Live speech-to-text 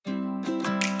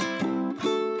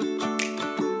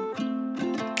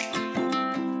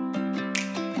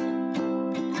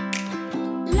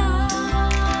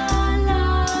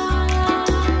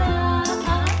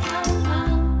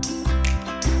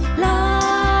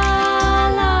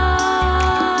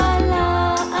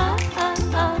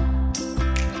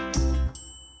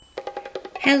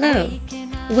Hello.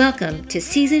 Welcome to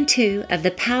Season 2 of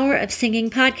the Power of Singing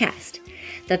podcast,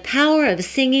 The Power of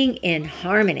Singing in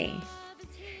Harmony.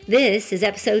 This is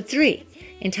Episode 3,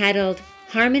 entitled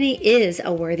Harmony is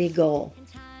a Worthy Goal.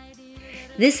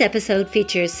 This episode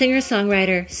features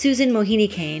singer-songwriter Susan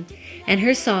Mohini Cain and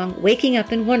her song Waking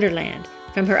Up in Wonderland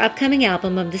from her upcoming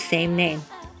album of the same name.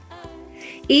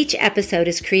 Each episode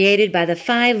is created by the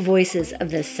 5 voices of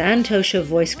the Santosha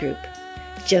Voice Group: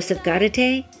 Joseph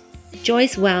Garate,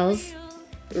 Joyce Wells,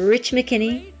 Rich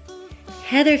McKinney,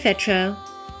 Heather Fetro,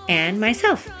 and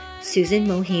myself, Susan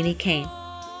Mohini Cain.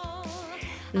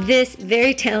 This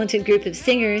very talented group of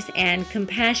singers and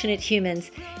compassionate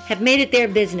humans have made it their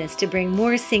business to bring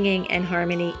more singing and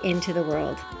harmony into the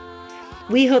world.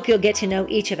 We hope you'll get to know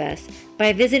each of us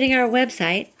by visiting our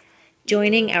website,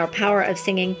 joining our Power of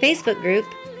Singing Facebook group,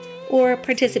 or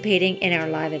participating in our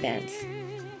live events.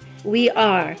 We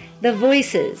are the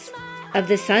voices of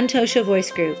the Santosha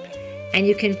Voice Group, and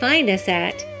you can find us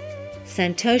at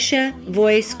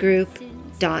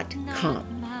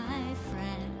santoshavocegroup.com.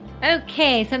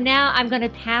 Okay, so now I'm going to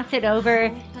pass it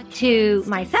over to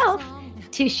myself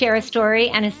to share a story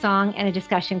and a song and a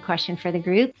discussion question for the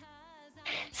group.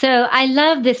 So I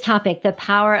love this topic, the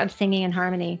power of singing in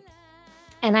harmony.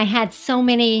 And I had so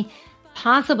many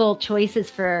possible choices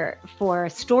for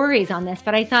stories on this,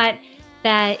 but I thought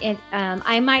that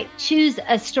I might choose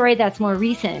a story that's more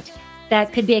recent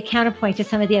that could be a counterpoint to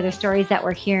some of the other stories that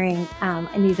we're hearing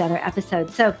in these other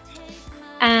episodes. So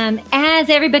as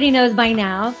everybody knows by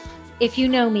now, if you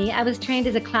know me, I was trained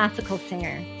as a classical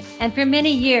singer. And for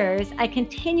many years, I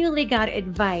continually got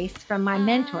advice from my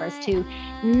mentors to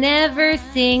never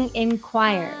sing in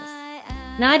choirs,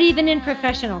 not even in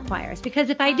professional choirs, because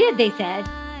if I did, they said,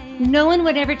 no one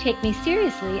would ever take me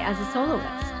seriously as a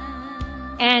soloist.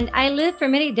 And I lived for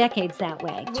many decades that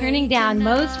way, turning down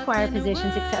most choir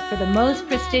positions except for the most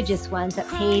prestigious ones that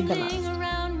paid the most.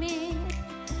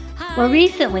 Well,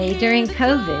 recently, during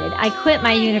COVID, I quit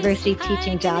my university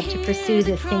teaching job to pursue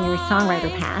the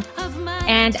singer-songwriter path,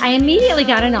 and I immediately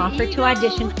got an offer to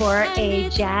audition for a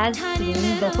jazz swing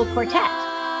vocal quartet.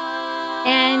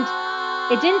 And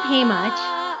it didn't pay much,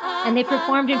 and they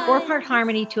performed in 4-part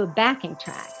harmony to a backing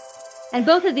track. And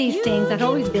both of these things had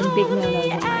always been big no-nos in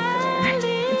my career.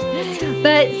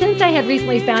 But since I had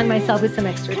recently found myself with some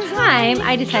extra time,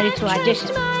 I decided to audition.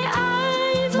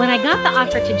 When I got the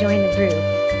offer to join the group,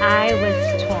 I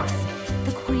was torn.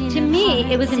 To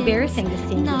me, it was embarrassing to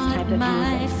sing this type of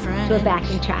music to a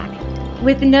backing track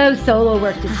with no solo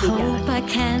work to speak of. But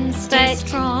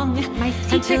my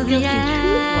secret guilty truth was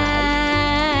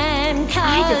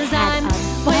I just had a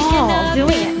ball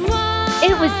doing it.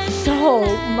 It was so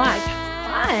much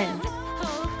fun.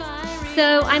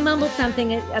 So I mumbled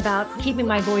something about keeping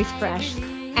my voice fresh,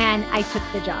 and I took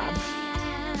the job.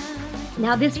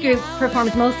 Now, this group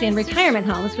performs mostly in retirement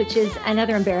homes, which is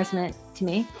another embarrassment to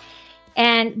me.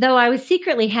 And though I was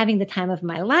secretly having the time of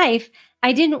my life,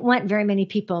 I didn't want very many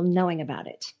people knowing about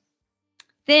it.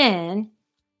 Then,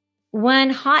 one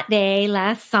hot day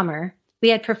last summer, we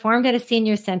had performed at a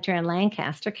senior center in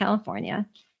Lancaster, California,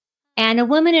 and a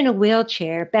woman in a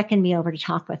wheelchair beckoned me over to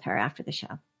talk with her after the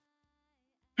show.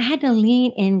 I had to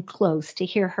lean in close to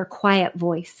hear her quiet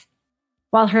voice,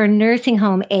 while her nursing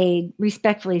home aide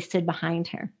respectfully stood behind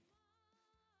her.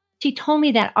 She told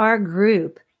me that our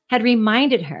group had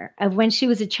reminded her of when she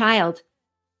was a child,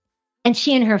 and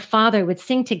she and her father would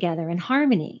sing together in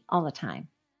harmony all the time.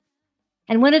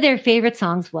 And one of their favorite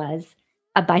songs was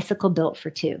A Bicycle Built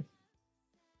for Two.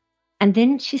 And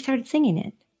then she started singing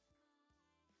it.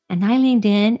 And I leaned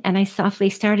in and I softly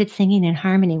started singing in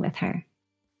harmony with her.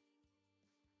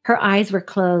 Her eyes were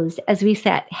closed as we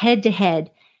sat head to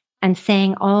head and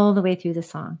sang all the way through the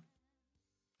song.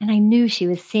 And I knew she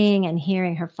was seeing and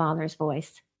hearing her father's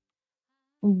voice.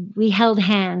 We held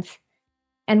hands.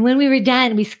 And when we were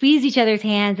done, we squeezed each other's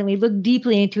hands and we looked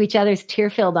deeply into each other's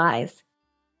tear-filled eyes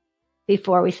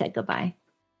before we said goodbye.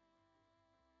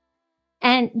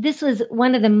 And this was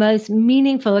one of the most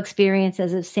meaningful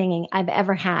experiences of singing I've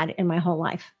ever had in my whole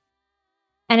life.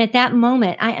 And at that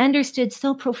moment, I understood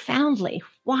so profoundly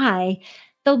why,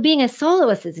 though being a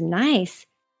soloist is nice,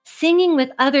 singing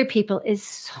with other people is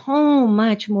so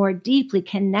much more deeply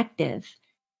connective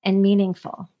and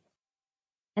meaningful.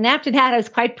 And after that, I was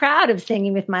quite proud of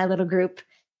singing with my little group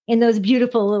in those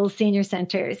beautiful little senior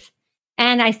centers.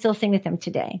 And I still sing with them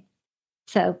today.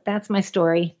 So that's my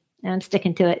story, and I'm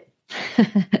sticking to it.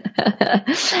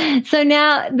 So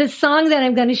now the song that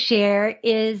I'm going to share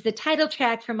is the title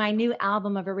track from my new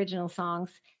album of original songs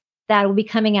that will be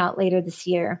coming out later this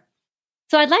year.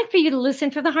 So I'd like for you to listen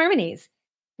for the harmonies.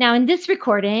 Now in this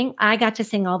recording, I got to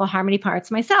sing all the harmony parts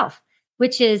myself,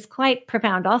 which is quite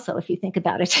profound also, if you think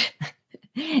about it.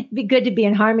 It'd be good to be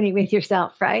in harmony with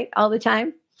yourself, right? All the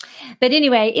time. But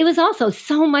anyway, it was also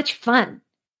so much fun.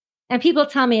 And people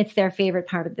tell me it's their favorite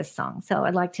part of this song. So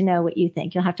I'd like to know what you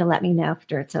think. You'll have to let me know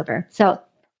after it's over. So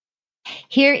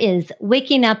here is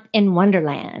Waking Up in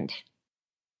Wonderland.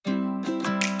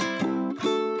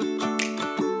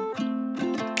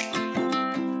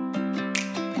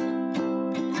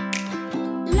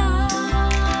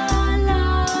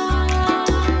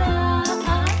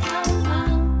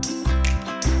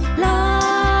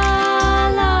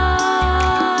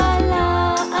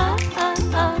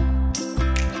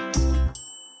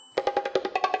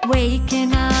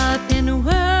 Waking up in a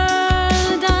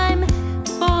world I'm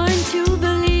born to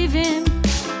believe in.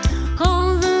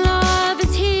 All the love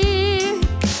is here.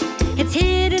 It's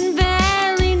hidden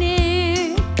very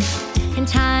near in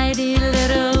tidy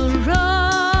little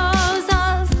rows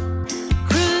of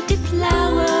crooked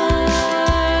flowers.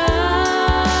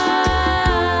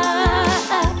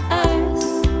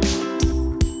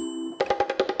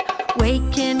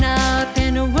 Waking up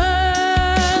in a world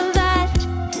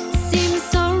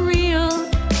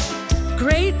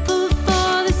grateful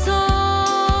for the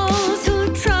souls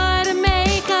who try to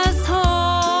make us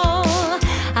whole.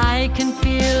 I can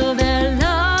feel their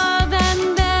love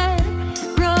and their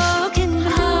broken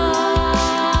hearts.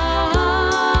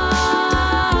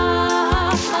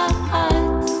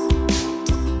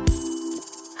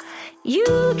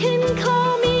 You can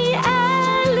call me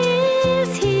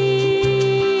Alice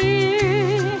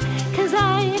here, 'cause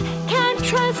I can't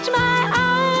trust my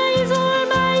eyes or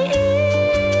my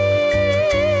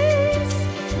ears.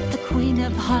 The Queen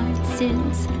of Hearts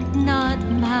is not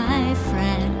my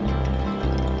friend.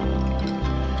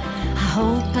 I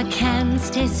hope I can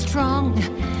stay strong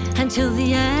until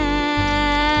the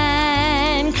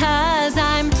end, 'cause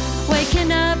I'm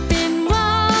waking up in Wonderland.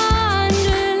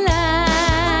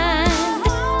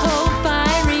 Hope I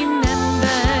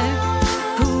remember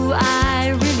who I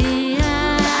really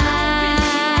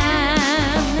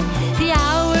am. The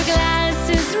hourglass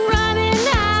is running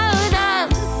out of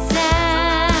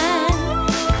sand.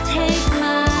 Take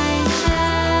my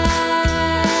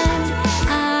hand,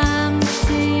 I'm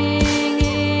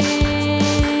singing.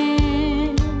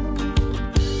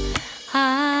 I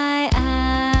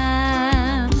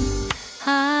am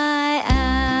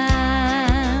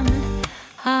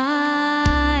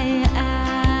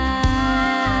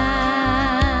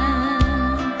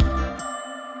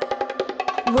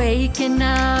waking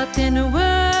up in a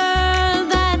world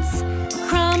that's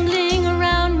crumbling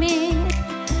around me.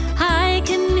 I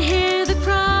can hear the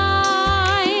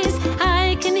cries,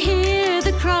 I can hear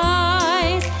the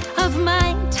cries of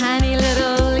my tiny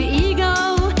little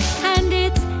ego and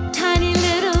its tiny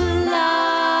little lies.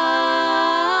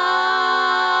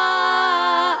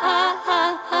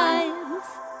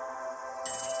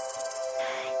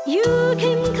 You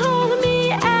can call me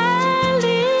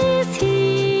Alice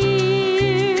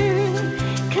here,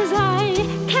 'cause I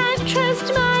can't trust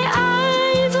my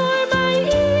eyes or my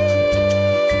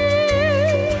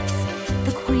ears.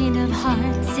 The Queen of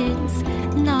Hearts is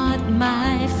not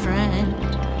my friend.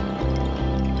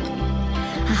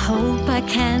 I hope I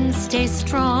can stay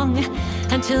strong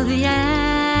until the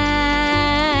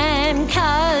end,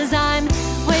 'cause I'm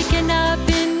waking up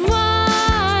in Wonderland.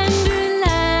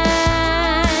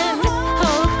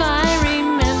 Hope I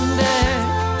remember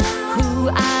who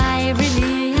I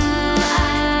really am.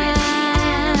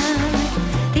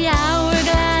 The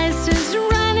hourglass is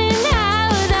running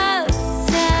out of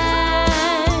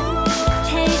sand.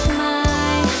 Take my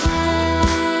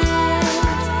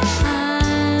hand,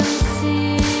 I'm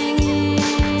singing.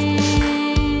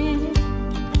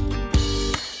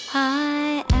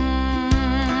 I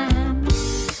am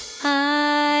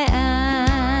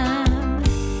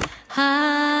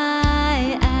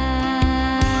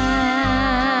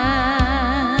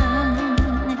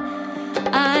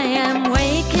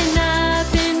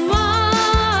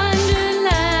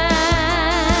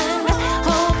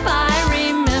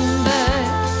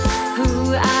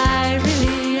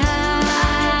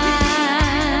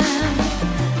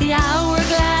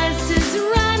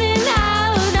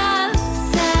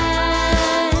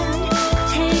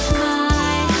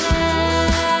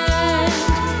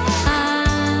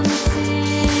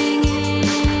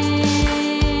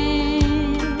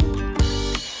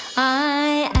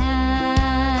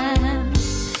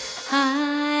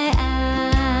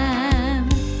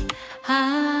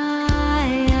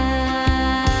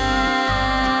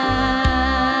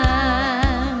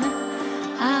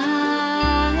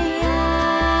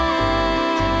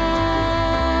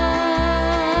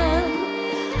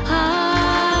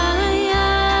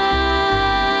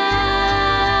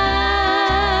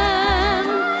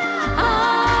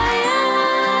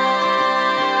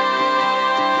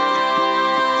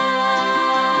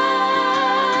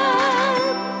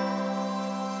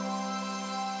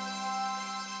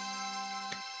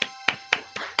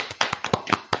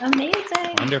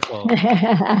Wonderful.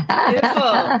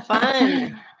 Beautiful.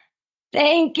 Fun.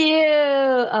 Thank you.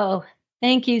 Oh,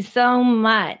 thank you so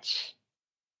much.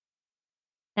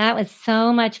 That was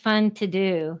so much fun to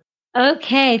do.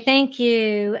 Okay, thank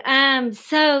you.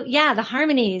 So yeah, the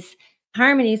harmonies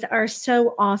are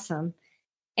so awesome.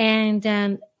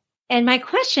 And my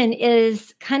question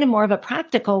is kind of more of a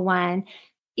practical one,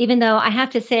 even though I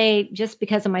have to say, just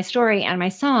because of my story and my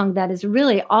song, that is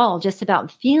really all just about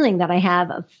the feeling that I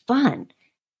have of fun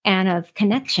and of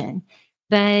connection.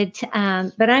 But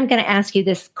I'm going to ask you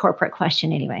this corporate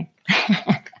question anyway.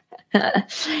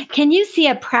 Can you see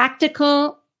a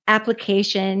practical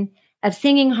application of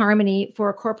singing harmony for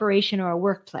a corporation or a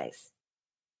workplace?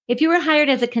 If you were hired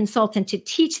as a consultant to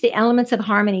teach the elements of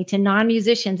harmony to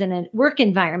non-musicians in a work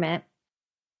environment,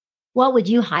 what would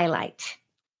you highlight?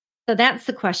 So that's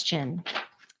the question.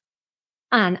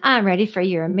 And I'm ready for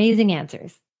your amazing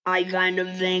answers. I kind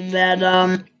of think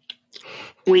that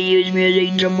we use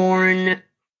music to mourn,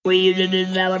 we use it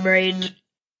to celebrate,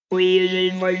 we use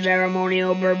it for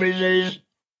ceremonial purposes,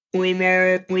 we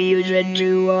use it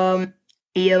to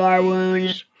heal our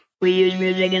wounds. We use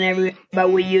music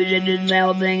but we use it to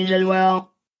sell things as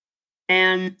well,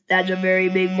 and that's a very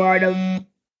big part of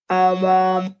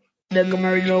the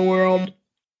commercial world.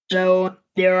 So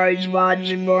there are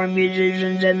spots for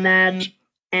musicians in that,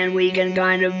 and we can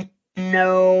kind of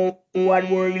know what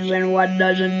works and what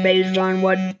doesn't based on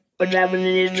what's happened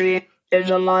in history. There's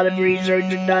a lot of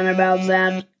research done about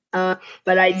that,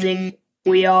 but I think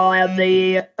we all have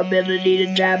the ability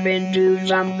to tap into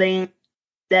something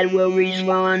that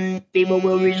people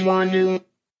will respond to.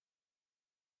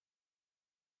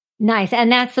 Nice. And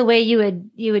that's the way you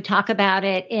would talk about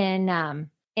it in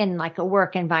like a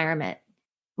work environment,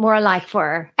 more like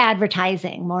for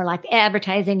advertising, what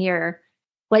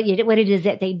it is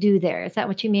that they do there. Is that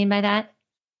what you mean by that?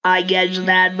 I guess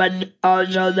that, but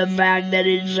also the fact that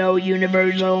it's so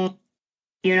universal.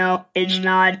 It's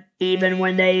not even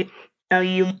when they tell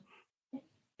you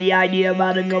the idea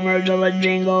about a commercial or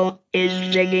jingle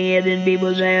is sticking it in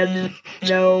people's heads.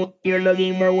 So you're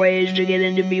looking for ways to get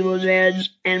into people's heads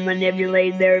and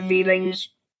manipulate their feelings.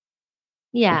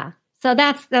 Yeah. So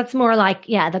that's more like,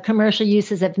 the commercial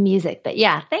uses of music. But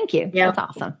thank you. Yeah. That's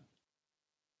awesome.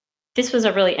 This was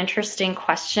a really interesting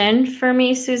question for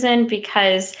me, Susan,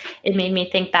 because it made me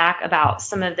think back about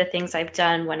some of the things I've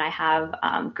done when I have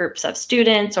groups of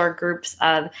students or groups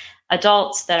of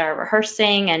adults that are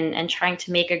rehearsing and trying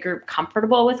to make a group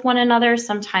comfortable with one another,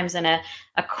 sometimes in a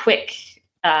quick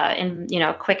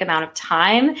amount of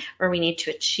time where we need to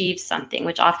achieve something,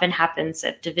 which often happens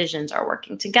if divisions are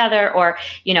working together or,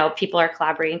 people are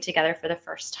collaborating together for the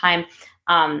first time.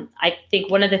 I think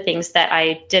one of the things that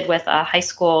I did with a high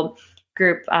school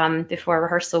group before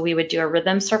rehearsal, we would do a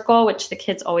rhythm circle, which the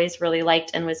kids always really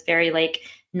liked and was very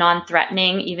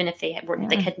non-threatening, even if they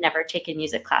had never taken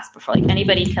music class before.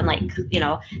 Anybody can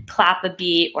clap a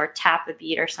beat or tap a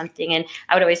beat or something. And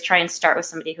I would always try and start with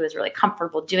somebody who was really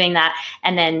comfortable doing that.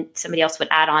 And then somebody else would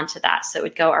add on to that. So it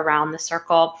would go around the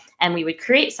circle and we would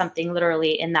create something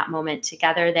literally in that moment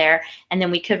together there. And then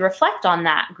we could reflect on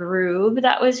that groove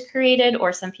that was created,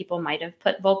 or some people might have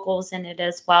put vocals in it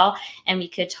as well. And we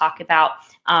could talk about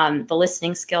the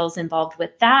listening skills involved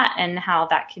with that and how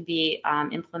that could be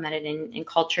implemented in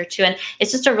culture too. And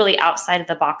it's just a really outside of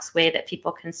the box way that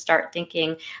people can start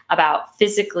thinking about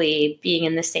physically being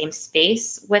in the same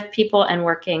space with people and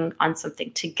working on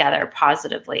something together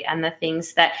positively, and the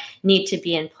things that need to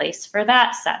be in place for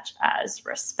that, such as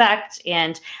respect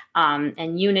and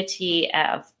unity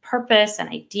of purpose and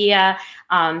idea,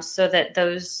 so that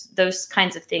those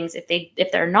kinds of things,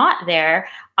 if they're not there,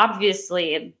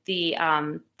 obviously the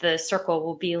circle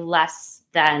will be less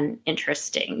than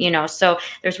interesting, so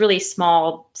there's really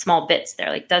small bits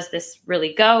there. Does this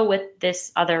really go with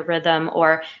this other rhythm,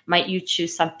 or might you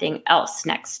choose something else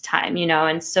next time,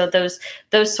 and so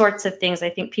those sorts of things, I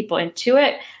think people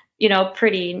intuit,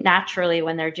 pretty naturally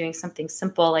when they're doing something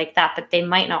simple like that, but they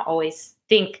might not always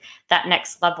think that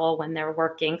next level when they're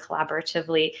working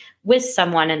collaboratively with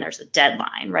someone and there's a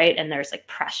deadline, right? And there's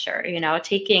pressure,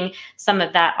 taking some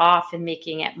of that off and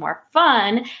making it more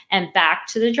fun and back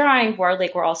to the drawing board.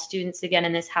 We're all students again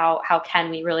in this, how can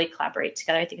we really collaborate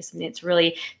together? I think it's something that's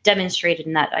really demonstrated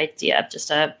in that idea of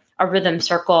just a rhythm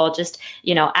circle, just,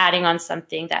 adding on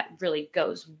something that really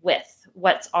goes with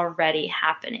what's already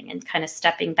happening and kind of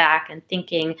stepping back and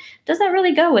thinking, does that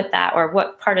really go with that? Or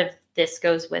what part of this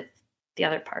goes with the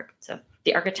other part? So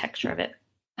the architecture of it.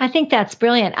 I think that's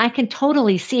brilliant. I can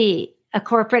totally see a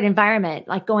corporate environment,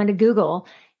 like going to Google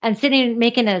and sitting,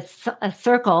 making a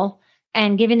circle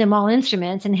and giving them all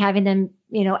instruments and having them,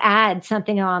 add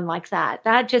something on like that.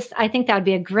 I think that would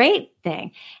be a great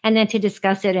thing. And then to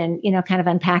discuss it and, kind of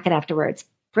unpack it afterwards.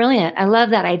 Brilliant. I love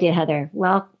that idea, Heather.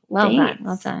 Well done.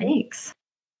 Well done. Thanks.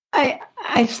 I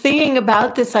was thinking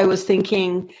about this. I was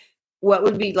thinking what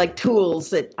would be like tools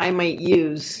that I might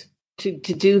use to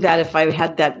do that if I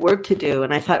had that work to do.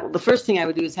 And I thought, well, the first thing I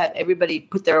would do is have everybody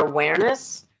put their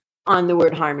awareness on the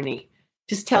word harmony.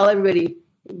 Just tell everybody,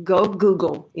 go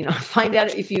Google, find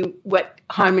out what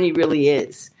harmony really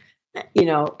is,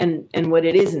 and what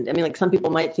it isn't. I mean, like some people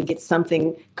might think it's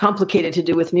something complicated to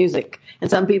do with music, and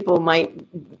some people might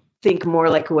think more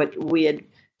like what we had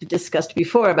discussed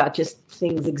before about just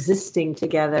things existing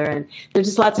together. And there's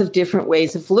just lots of different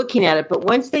ways of looking at it. But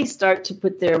once they start to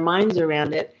put their minds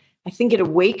around it, I think it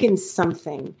awakens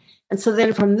something. And so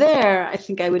then from there, I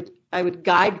think I would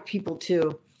guide people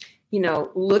to,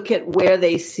 look at where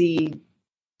they see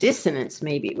dissonance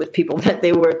maybe with people that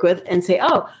they work with and say,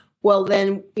 oh, well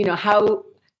then, how,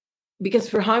 because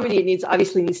for harmony, it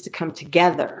obviously needs to come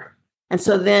together. And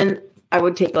so then I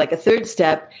would take like a third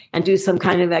step and do some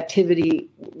kind of activity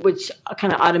which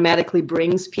kind of automatically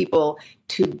brings people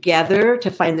together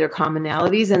to find their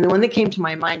commonalities. And the one that came to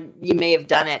my mind, you may have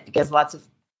done it because lots of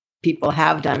people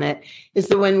have done it, is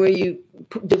the one where you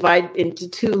divide into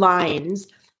two lines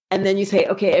and then you say,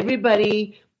 okay,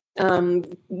 everybody, come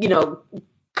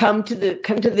to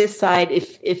this side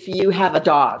if you have a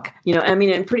dog,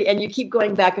 and you keep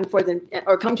going back and forth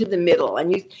or come to the middle,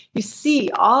 and you see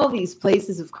all these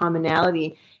places of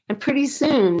commonality, and pretty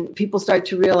soon people start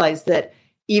to realize that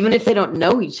even if they don't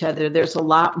know each other, there's a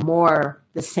lot more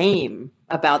the same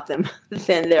about them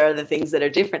than there are the things that are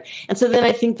different. And so then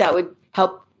I think that would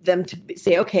help them to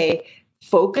say, okay,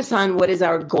 focus on what is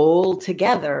our goal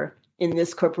together in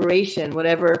this corporation,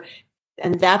 whatever.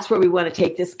 And that's where we want to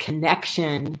take this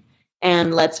connection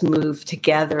and let's move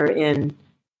together in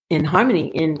harmony,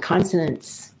 in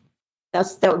consonance.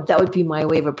 That would be my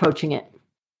way of approaching it.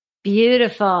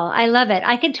 Beautiful. I love it.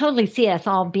 I can totally see us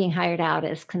all being hired out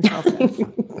as consultants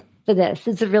for this.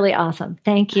 It's really awesome.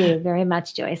 Thank you very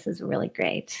much, Joyce. It's really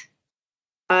great.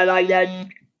 I like that,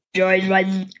 Joyce.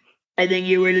 I think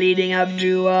you were leading up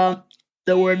to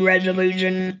the word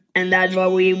resolution, and that's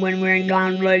what when we're in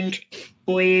conflict,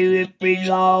 we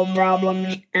resolve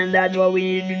problems, and that's what we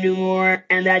need to do more,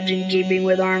 and that's in keeping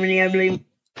with harmony, I believe.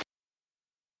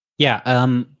 Yeah,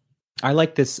 I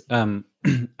like this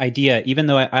idea, even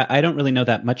though I don't really know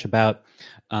that much about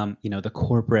the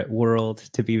corporate world,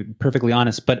 to be perfectly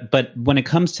honest. But when it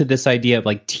comes to this idea of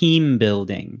like team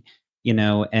building,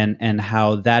 and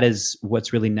how that is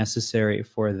what's really necessary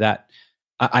for that,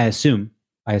 I assume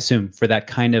for that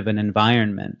kind of an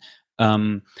environment.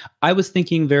 I was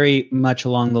thinking very much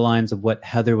along the lines of what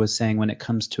Heather was saying when it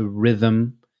comes to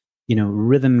rhythm,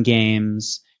 rhythm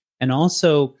games, and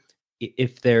also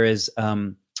if there is,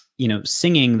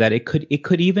 singing, that it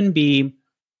could even be,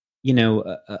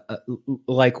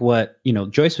 like what,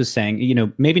 Joyce was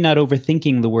saying, maybe not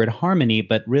overthinking the word harmony,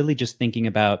 but really just thinking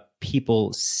about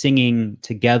people singing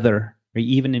together, or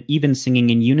even singing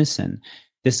in unison.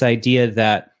 This idea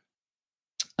that,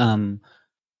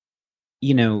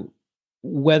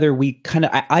 whether we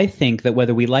I think that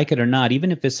whether we like it or not,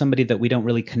 even if it's somebody that we don't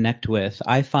really connect with,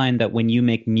 I find that when you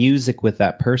make music with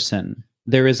that person,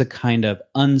 there is a kind of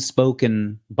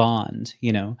unspoken bond,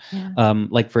 Yeah.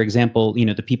 Like, for example,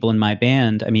 the people in my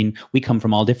band, I mean, we come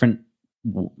from all different,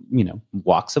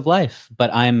 walks of life,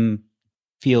 but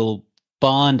feel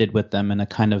bonded with them in a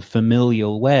kind of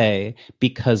familial way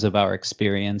because of our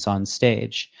experience on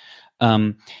stage.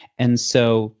 And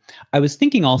so I was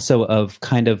thinking also of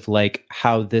kind of like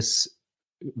how this,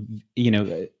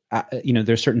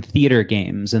 there's certain theater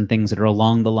games and things that are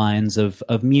along the lines of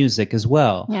music as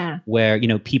well. Yeah. Where,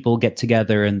 people get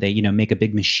together and they, make a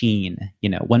big machine,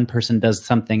 one person does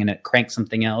something and it cranks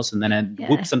something else, and then it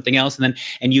whoops something else.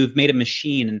 And you've made a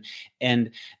machine. And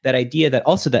that idea that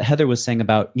also that Heather was saying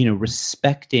about,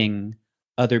 respecting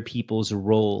other people's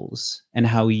roles, and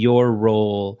how your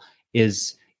role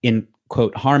is in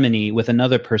quote harmony with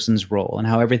another person's role, and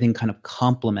how everything kind of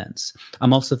complements.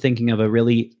 I'm also thinking of a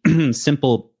really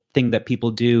simple thing that people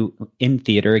do in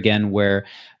theater, again, where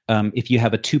if you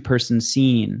have a 2-person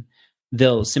scene,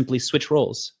 they'll simply switch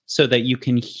roles so that you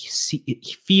can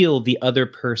feel the other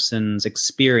person's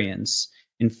experience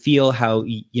and feel how,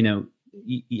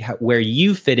 where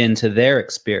you fit into their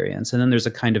experience. And then there's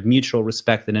a kind of mutual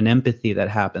respect and an empathy that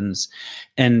happens.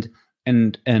 And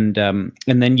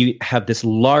then you have this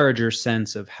larger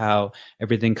sense of how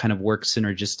everything kind of works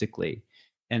synergistically.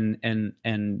 And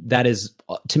that is,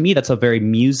 to me, that's a very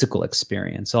musical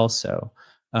experience also.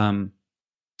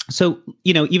 so,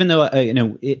 even though,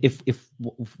 if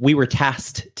we were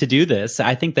tasked to do this,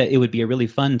 I think that it would be really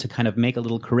fun to kind of make a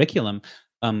little curriculum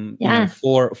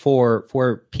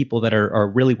for people that are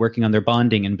really working on their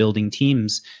bonding and building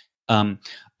teams.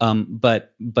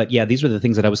 But yeah, these were the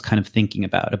things that I was kind of thinking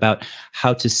about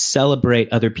how to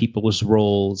celebrate other people's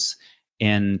roles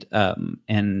and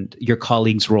your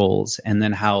colleagues' roles, and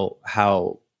then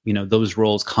how those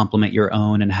roles complement your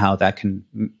own, and how that can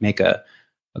make a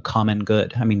common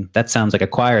good. I mean, that sounds like a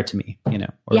choir to me,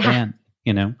 or a band,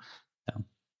 So.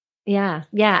 Yeah,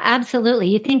 absolutely.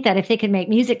 You think that if they could make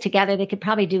music together, they could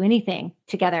probably do anything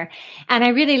together. And I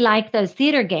really like those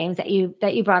theater games that you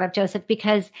brought up, Joseph,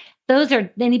 because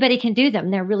anybody can do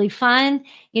them. They're really fun.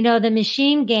 The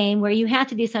machine game where you have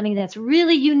to do something that's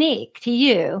really unique to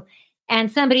you, and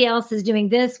somebody else is doing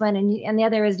this one, and the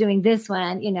other is doing this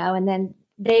one, and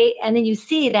then you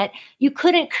see that you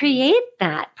couldn't create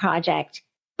that project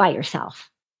by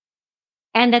yourself.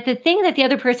 And that the thing that the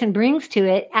other person brings to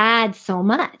it adds so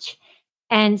much.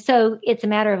 And so it's a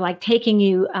matter of like taking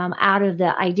you out of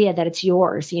the idea that it's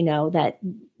yours, that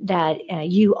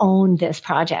you own this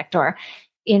project, or,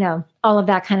 all of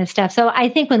that kind of stuff. So I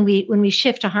think when we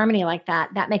shift to harmony like that,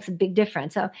 that makes a big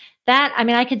difference. So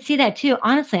I could see that too.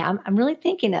 Honestly, I'm really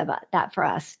thinking about that for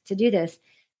us to do this.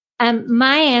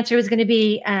 My answer was going to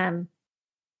be,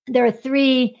 there are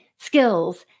 3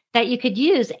 skills that you could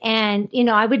use. And,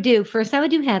 I would do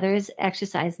Heather's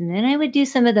exercise, and then I would do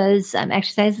some of those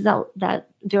exercises that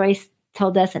Joyce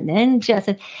told us, and then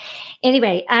Joseph.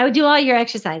 Anyway, I would do all your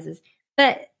exercises.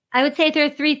 But I would say there are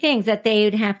 3 things that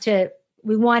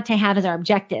we want to have as our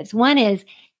objectives. One is,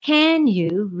 can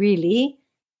you really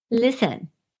listen?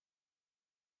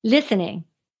 Listening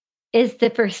is the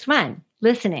first one.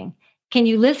 Listening. Can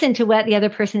you listen to what the other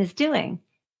person is doing?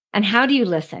 And how do you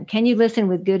listen? Can you listen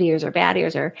with good ears or bad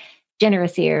ears or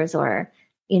generous ears, or,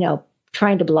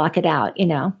 trying to block it out,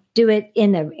 do it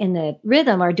in the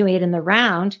rhythm, or doing it in the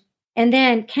round. And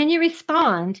then can you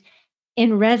respond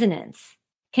in resonance?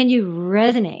 Can you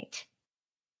resonate?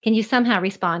 Can you somehow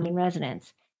respond in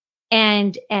resonance?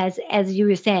 And as you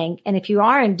were saying, and if you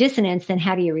are in dissonance, then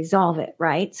how do you resolve it,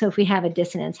 right? So if we have a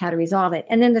dissonance, how to resolve it.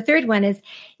 And then the third one is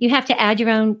you have to add your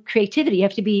own creativity. You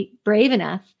have to be brave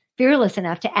enough, fearless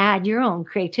enough to add your own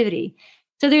creativity.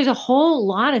 So there's a whole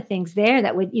lot of things there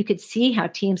that you could see how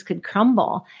teams could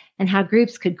crumble and how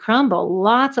groups could crumble.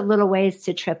 Lots of little ways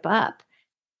to trip up.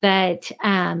 But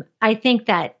I think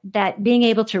that being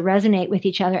able to resonate with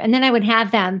each other, and then I would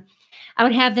have them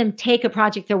take a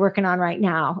project they're working on right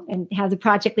now and have the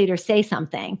project leader say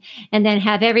something, and then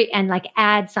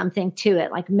add something to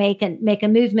it, like make a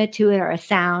movement to it or a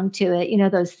sound to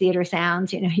it, those theater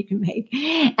sounds, you can make,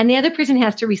 and the other person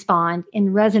has to respond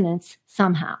in resonance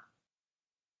somehow.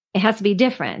 It has to be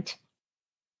different,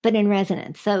 but in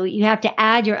resonance. So you have to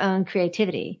add your own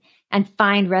creativity and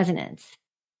find resonance.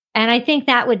 And I think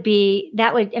that would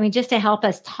just to help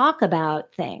us talk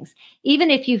about things,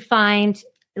 even if you find,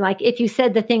 like if you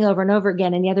said the thing over and over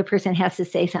again and the other person has to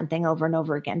say something over and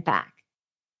over again back,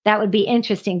 that would be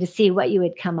interesting to see what you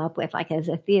would come up with, like as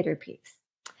a theater piece.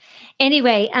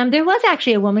 Anyway, there was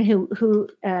actually a woman who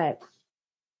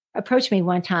approached me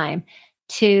one time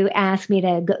to ask me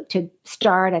to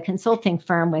start a consulting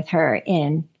firm with her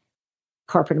in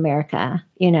corporate America,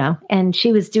 and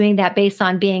she was doing that based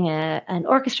on being an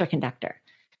orchestra conductor.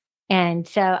 And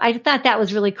so I thought that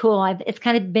was really cool. It's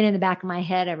kind of been in the back of my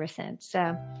head ever since.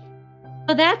 So,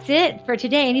 well, that's it for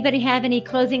today. Anybody have any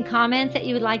closing comments that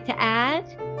you would like to add?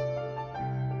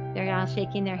 They're all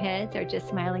shaking their heads or just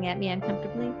smiling at me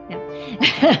uncomfortably. No.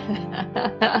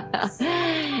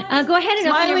 Go ahead and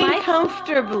open your mics.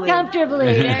 Comfortably.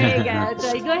 There you go.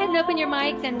 So go ahead and open your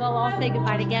mics, and we'll all say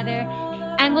goodbye together.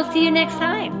 And we'll see you next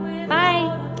time. Bye.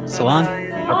 So long.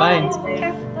 Bye-bye.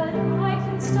 But I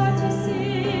can start to see